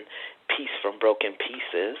this in Peace from Broken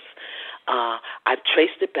Pieces. I've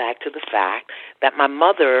traced it back to the fact that my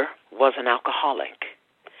mother was an alcoholic,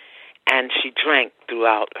 and she drank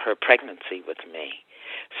throughout her pregnancy with me.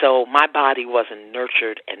 So my body wasn't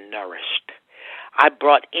nurtured and nourished. I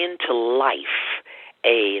brought into life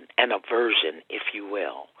an aversion, if you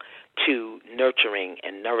will, to nurturing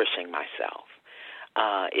and nourishing myself.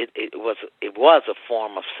 It was a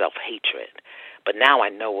form of self-hatred, but now I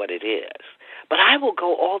know what it is. But I will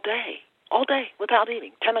go all day without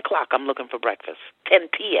eating. 10 o'clock, I'm looking for breakfast. 10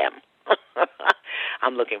 p.m.,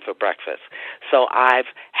 I'm looking for breakfast. So I've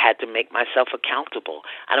had to make myself accountable.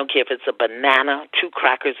 I don't care if it's a banana, 2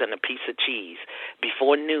 crackers, and a piece of cheese.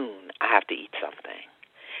 Before noon, I have to eat something.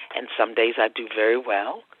 And some days I do very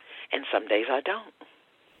well, and some days I don't.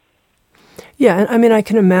 Yeah, and I mean, I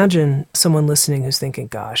can imagine someone listening who's thinking,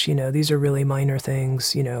 gosh, these are really minor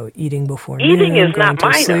things, eating before noon. Eating is not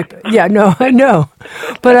minor. Sleep. Yeah, no, I know.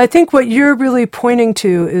 But I think what you're really pointing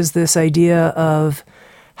to is this idea of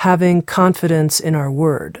having confidence in our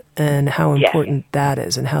word and how important that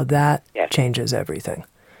is and how that changes everything.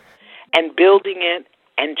 And building it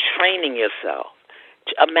and training yourself.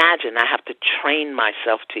 Imagine I have to train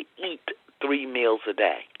myself to eat 3 meals a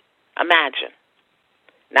day. Imagine.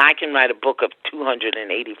 Now, I can write a book of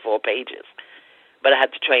 284 pages, but I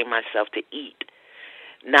have to train myself to eat,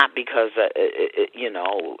 not because,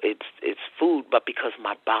 it's food, but because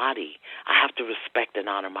my body, I have to respect and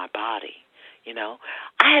honor my body,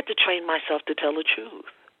 I had to train myself to tell the truth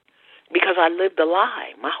because I lived a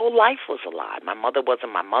lie. My whole life was a lie. My mother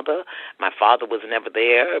wasn't my mother. My father was never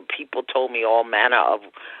there. People told me all manner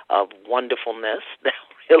of wonderfulness that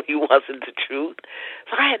really wasn't the truth.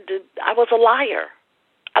 So I was a liar.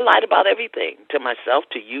 I lied about everything, to myself,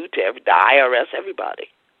 to you, to the IRS, everybody.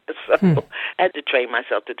 So I had to train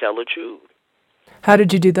myself to tell the truth. How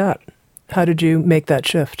did you do that? How did you make that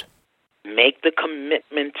shift? Make the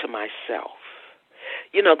commitment to myself.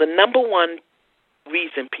 The number one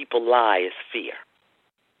reason people lie is fear.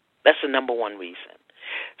 That's the number one reason.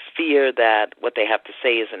 Fear that what they have to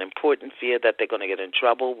say isn't important, fear that they're going to get in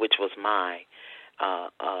trouble, which was my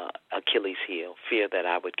Achilles heel, fear that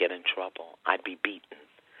I would get in trouble. I'd be beaten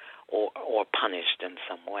or punished in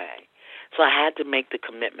some way. So I had to make the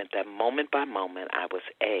commitment that moment by moment I was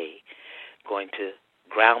going to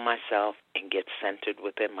ground myself and get centered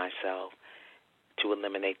within myself to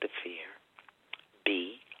eliminate the fear.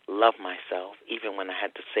 B, love myself even when I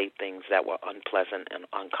had to say things that were unpleasant and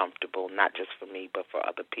uncomfortable, not just for me but for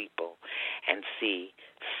other people. And C,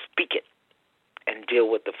 speak it and deal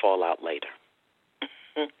with the fallout later.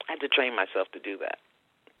 I had to train myself to do that.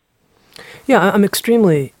 Yeah, I'm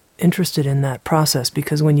extremely interested in that process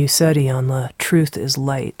because when you said, Iyanla, truth is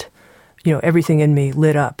light, everything in me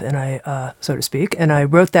lit up, and I, so to speak, and I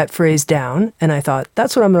wrote that phrase down, and I thought,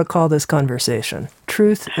 that's what I'm going to call this conversation.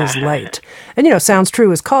 Truth is light. And, Sounds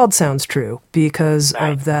True is called Sounds True because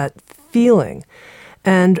of that feeling.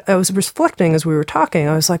 And I was reflecting as we were talking,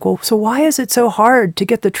 I was like, well, so why is it so hard to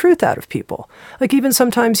get the truth out of people? Like even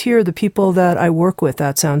sometimes here, the people that I work with,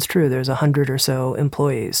 that Sounds True, there's 100 or so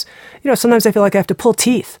employees. Sometimes I feel like I have to pull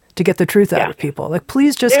teeth to get the truth out of people. Like,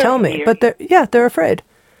 please just tell me. But they're afraid.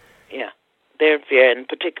 Yeah. They're fear, and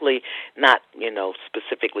particularly not,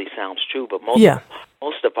 specifically Sounds True, but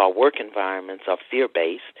most of our work environments are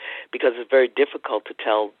fear-based because it's very difficult to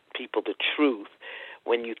tell people the truth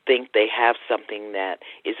when you think they have something that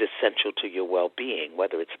is essential to your well-being,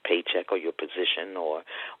 whether it's a paycheck or your position or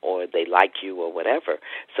they like you or whatever.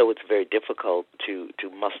 So it's very difficult to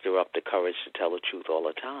muster up the courage to tell the truth all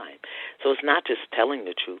the time. So it's not just telling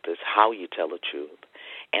the truth, it's how you tell the truth,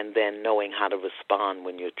 and then knowing how to respond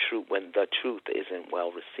when the truth isn't well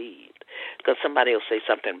received. Because somebody will say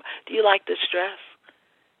something, do you like this dress?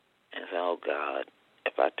 And I say, oh, God.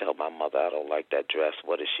 If I tell my mother I don't like that dress,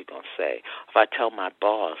 what is she going to say? If I tell my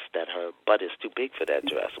boss that her butt is too big for that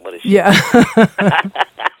dress, what is she going to say?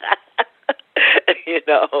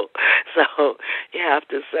 So you have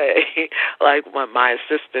to say, like when my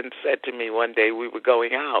assistant said to me one day, we were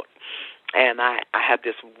going out, and I had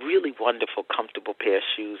this really wonderful, comfortable pair of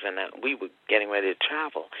shoes, and we were getting ready to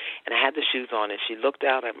travel. And I had the shoes on, and she looked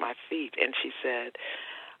out at my feet, and she said,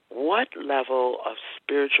 what level of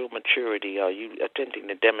spiritual maturity are you attempting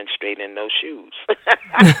to demonstrate in those shoes?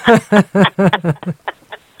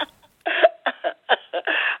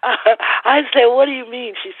 I said, what do you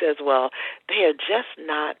mean? She says, well, they are just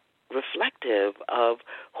not reflective of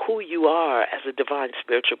who you are as a divine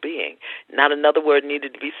spiritual being. Not another word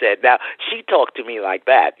needed to be said. Now, she talked to me like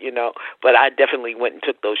that, but I definitely went and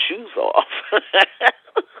took those shoes off.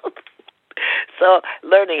 So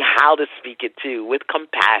learning how to speak it, too, with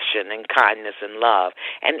compassion and kindness and love.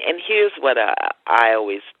 And here's what I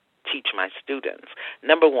always teach my students.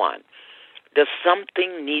 Number one, does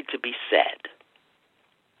something need to be said?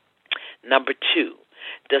 Number two,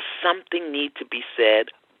 does something need to be said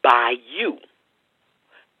by you?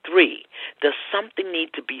 3, does something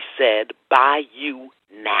need to be said by you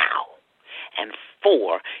now? And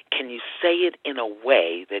 4, can you say it in a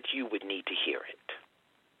way that you would need to hear it?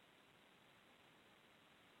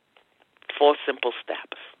 4 simple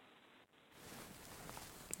steps.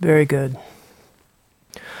 Very good.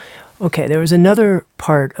 Okay, there was another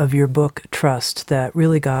part of your book, Trust, that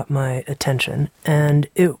really got my attention, and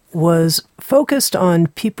it was focused on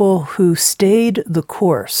people who stayed the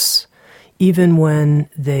course even when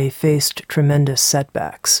they faced tremendous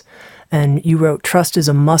setbacks. And you wrote, trust is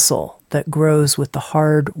a muscle that grows with the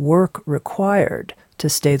hard work required to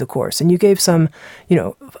stay the course. And you gave some,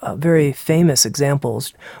 very famous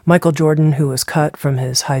examples. Michael Jordan, who was cut from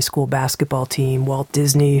his high school basketball team, Walt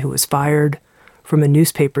Disney, who was fired from a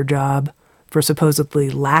newspaper job for supposedly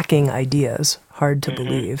lacking ideas. Hard to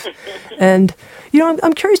believe. And,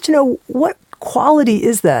 I'm curious to know, what quality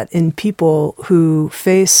is that in people who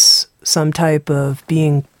face some type of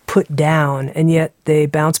being put down, and yet they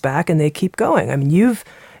bounce back and they keep going? I mean, you've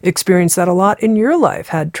experienced that a lot in your life,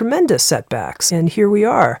 had tremendous setbacks, and here we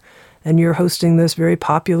are, and you're hosting this very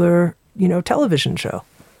popular, television show.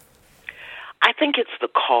 I think it's the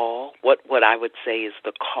call. What I would say is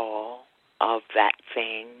the call of that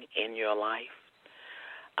thing in your life.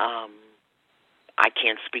 I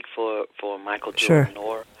can't speak for Michael Jordan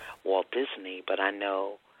or Walt Disney, but I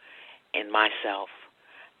know in myself,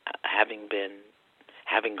 having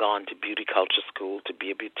gone to beauty culture school to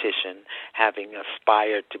be a beautician, having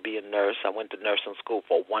aspired to be a nurse. I went to nursing school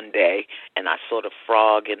for one day, and I saw the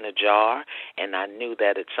frog in the jar, and I knew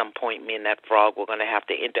that at some point me and that frog were going to have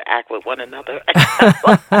to interact with one another.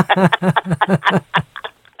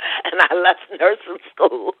 And I left nursing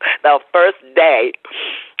school the first day.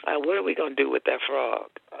 What are we going to do with that frog?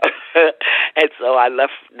 And so I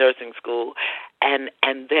left nursing school, and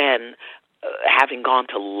then having gone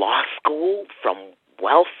to law school, from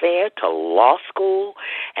welfare to law school,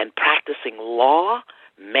 and practicing law,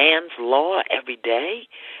 man's law every day,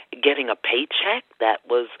 getting a paycheck that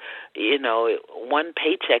was, one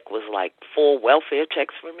paycheck was like 4 welfare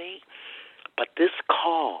checks for me. But this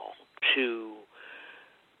call to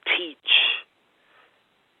teach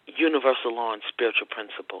universal law and spiritual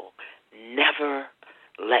principle never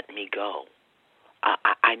let me go.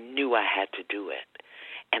 I knew I had to do it,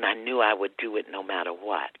 and I knew I would do it no matter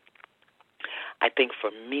what. I think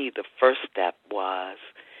for me, the first step was,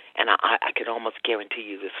 and I could almost guarantee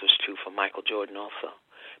you this was true for Michael Jordan also,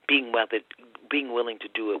 being willing to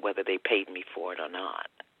do it whether they paid me for it or not.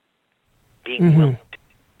 being willing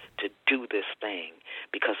to do this thing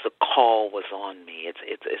because the call was on me. It's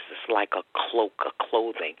just like a cloak, a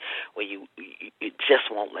clothing, where you it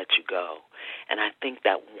just won't let you go. And I think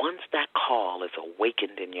that once that call is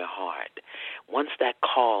awakened in your heart, once that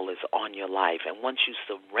call is on your life, and once you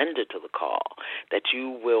surrender to the call, that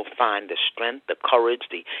you will find the strength, the courage,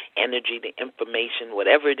 the energy, the information,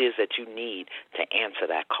 whatever it is that you need to answer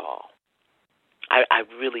that call. I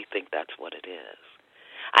really think that's what it is.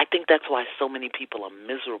 I think that's why so many people are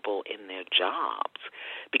miserable in their jobs,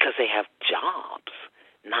 because they have jobs,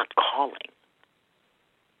 not calling.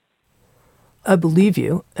 I believe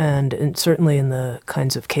you, and certainly in the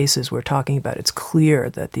kinds of cases we're talking about, it's clear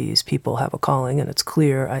that these people have a calling, and it's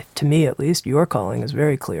clear, to me at least, your calling is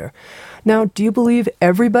very clear. Now, do you believe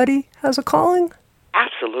everybody has a calling?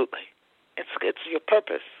 Absolutely. It's your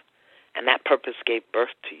purpose, and that purpose gave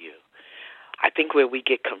birth to you. I think where we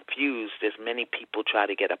get confused is many people try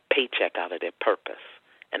to get a paycheck out of their purpose,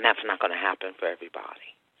 and that's not going to happen for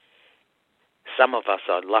everybody. Some of us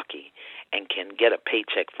are lucky and can get a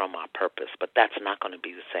paycheck from our purpose, but that's not going to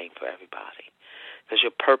be the same for everybody. Because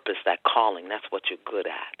your purpose, that calling, that's what you're good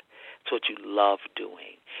at. It's what you love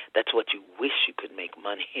doing. That's what you wish you could make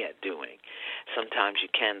money at doing. Sometimes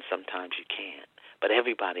you can, sometimes you can't. But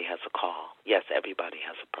everybody has a call. Yes, everybody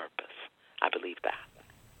has a purpose. I believe that.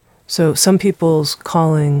 So some people's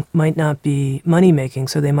calling might not be money-making,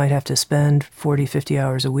 so they might have to spend 40, 50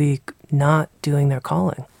 hours a week not doing their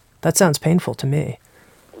calling. That sounds painful to me.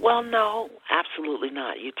 Well, no, absolutely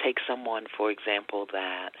not. You take someone, for example,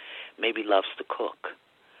 that maybe loves to cook,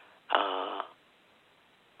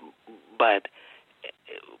 but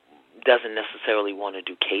doesn't necessarily want to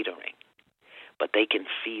do catering. But they can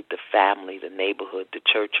feed the family, the neighborhood, the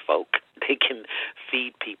church folk. They can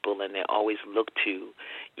feed people, and they always look to,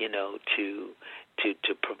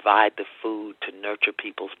 to provide the food to nurture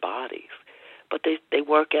people's bodies. But they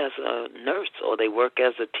work as a nurse, or they work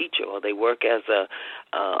as a teacher, or they work as a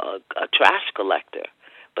trash collector.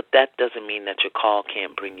 But that doesn't mean that your call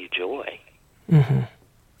can't bring you joy.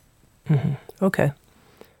 Okay.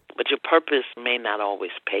 But your purpose may not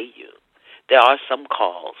always pay you. There are some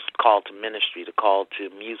calls, call to ministry, the call to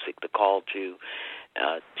music, the call to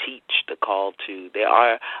teach, the call to... There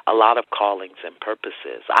are a lot of callings and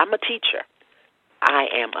purposes. I'm a teacher. I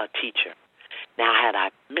am a teacher. Now, had I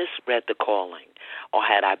misread the calling, or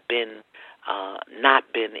had I been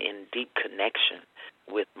not been in deep connection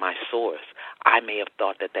with my source, I may have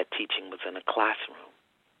thought that teaching was in a classroom.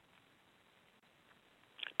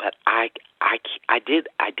 But I did.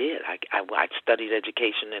 I studied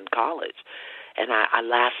education in college, and I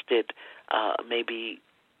lasted maybe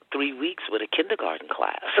 3 weeks with a kindergarten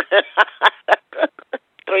class.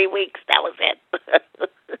 3 weeks, that was it.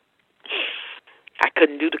 I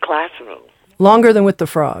couldn't do the classroom. Longer than with the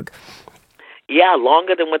frog. Yeah,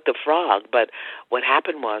 longer than with the frog. But what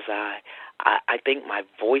happened was I think my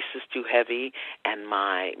voice is too heavy, and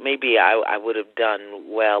maybe I would have done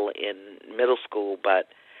well in middle school, but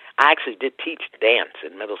I actually did teach dance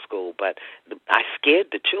in middle school, but I scared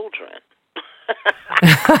the children.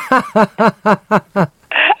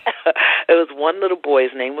 It was one little boy,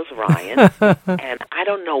 his name was Ryan, and I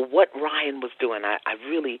don't know what Ryan was doing.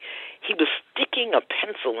 He was sticking a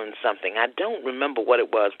pencil in something. I don't remember what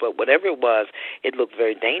it was, but whatever it was, it looked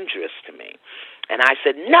very dangerous to me. And I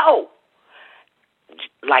said, no,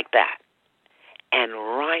 like that. And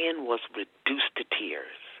Ryan was reduced to tears.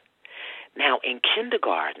 Now, in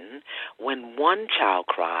kindergarten, when one child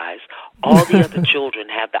cries, all the other children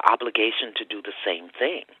have the obligation to do the same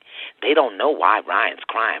thing. They don't know why Ryan's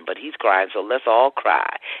crying, but he's crying, so let's all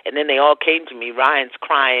cry. And then they all came to me, Ryan's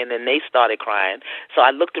crying, and they started crying. So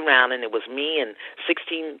I looked around, and it was me and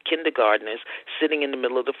 16 kindergartners sitting in the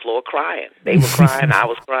middle of the floor crying. They were crying, I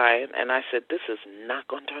was crying, and I said, this is not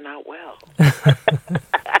going to turn out well.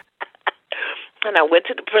 And I went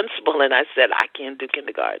to the principal, and I said, I can't do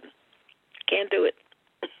kindergarten. Can't do it.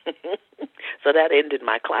 So that ended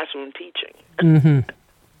my classroom teaching.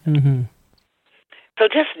 So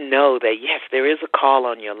just know that, yes, there is a call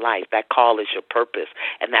on your life. That call is your purpose,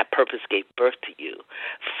 and that purpose gave birth to you.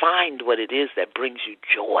 Find what it is that brings you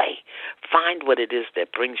joy. Find what it is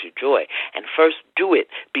that brings you joy. And first do it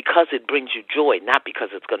because it brings you joy, not because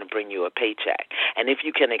it's going to bring you a paycheck. And if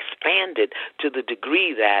you can expand it to the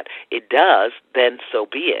degree that it does, then so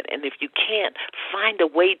be it. And if you can't, find a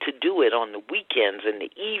way to do it on the weekends and the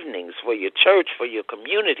evenings for your church, for your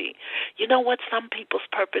community. You know what some people's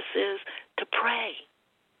purpose is? To pray.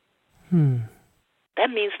 That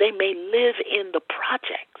means they may live in the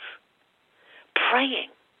projects, praying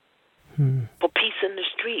for peace in the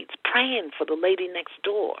streets, praying for the lady next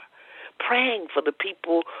door, praying for the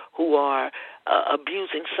people who are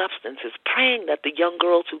abusing substances, praying that the young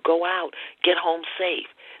girls who go out get home safe.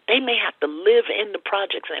 They may have to live in the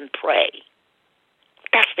projects and pray.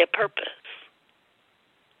 That's their purpose.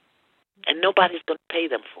 And nobody's going to pay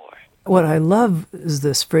them for it. What I love is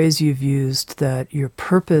this phrase you've used, that your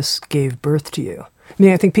purpose gave birth to you. I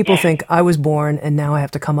mean, I think people think, I was born and now I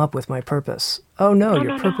have to come up with my purpose. Oh, no,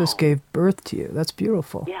 your purpose gave birth to you. That's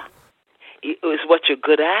beautiful. Yeah. It's what you're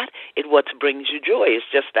good at. It's what brings you joy. It's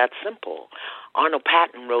just that simple. Arnold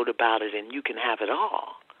Patton wrote about it, and You Can Have It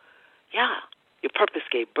All. Yeah, your purpose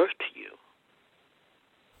gave birth to you.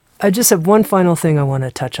 I just have one final thing I want to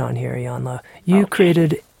touch on here, Iyanla. You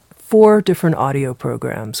created 4 different audio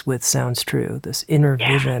programs with Sounds True, this Inner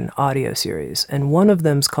Vision audio series, and one of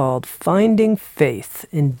them's called Finding Faith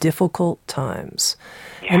in Difficult Times.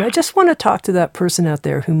 And I just want to talk to that person out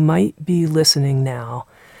there who might be listening now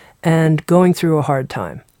and going through a hard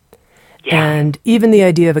time. And even the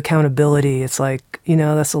idea of accountability, it's like,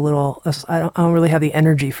 that's a little, I don't really have the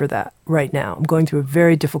energy for that right now. I'm going through a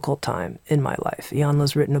very difficult time in my life.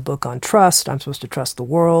 Iyanla's written a book on trust. I'm supposed to trust the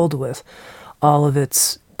world with all of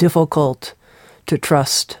its difficult to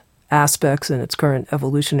trust aspects in its current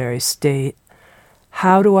evolutionary state.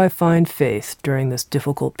 How do I find faith during this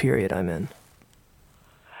difficult period I'm in?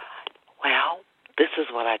 Well, this is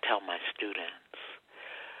what I tell my students.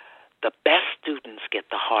 The best students get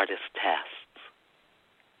the hardest tests.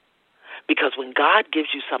 Because when God gives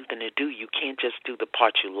you something to do, you can't just do the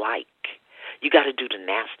part you like. You got to do the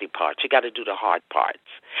nasty parts. You got to do the hard parts.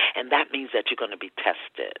 And that means that you're going to be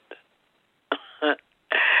tested.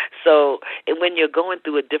 So when you're going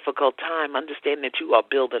through a difficult time, understand that you are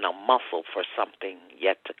building a muscle for something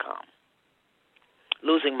yet to come.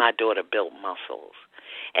 Losing my daughter built muscles.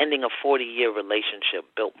 Ending a 40-year relationship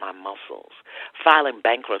built my muscles. Filing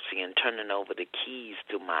bankruptcy and turning over the keys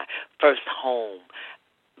to my first home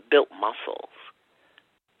built muscles.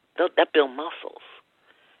 That built muscles.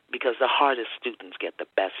 Because the hardest students get the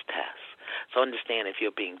best tests. So understand, if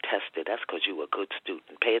you're being tested, that's because you're a good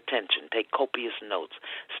student. Pay attention. Take copious notes.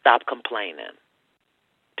 Stop complaining.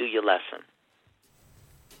 Do your lesson.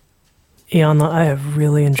 Iyanla, I have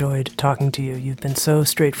really enjoyed talking to you. You've been so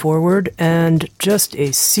straightforward and just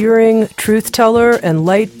a searing truth teller and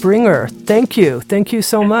light bringer. Thank you. Thank you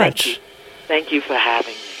so much. Thank you for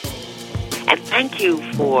having me. And thank you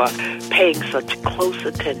for paying such close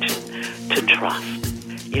attention to trust.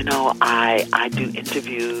 I do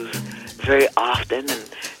interviews very often, and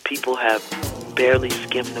people have barely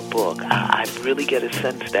skimmed the book. I really get a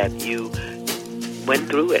sense that you went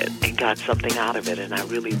through it and got something out of it, and I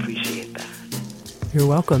really appreciate that. You're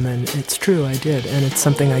welcome, and it's true, I did, and it's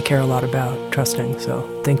something I care a lot about, trusting,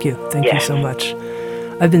 so thank you. Thank you so much.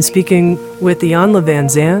 I've been speaking with Iyanla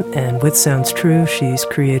Vanzant, and with Sounds True, she's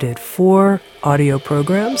created 4 audio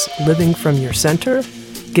programs: Living from Your Center,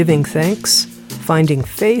 Giving Thanks, Finding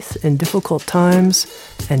Faith in Difficult Times,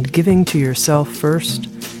 and Giving to Yourself First.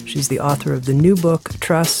 She's the author of the new book,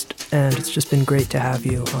 Trust, and it's just been great to have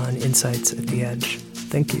you on Insights at the Edge.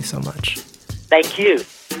 Thank you so much. Thank you.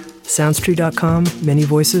 SoundsTrue.com, many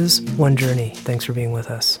voices, one journey. Thanks for being with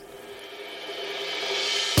us.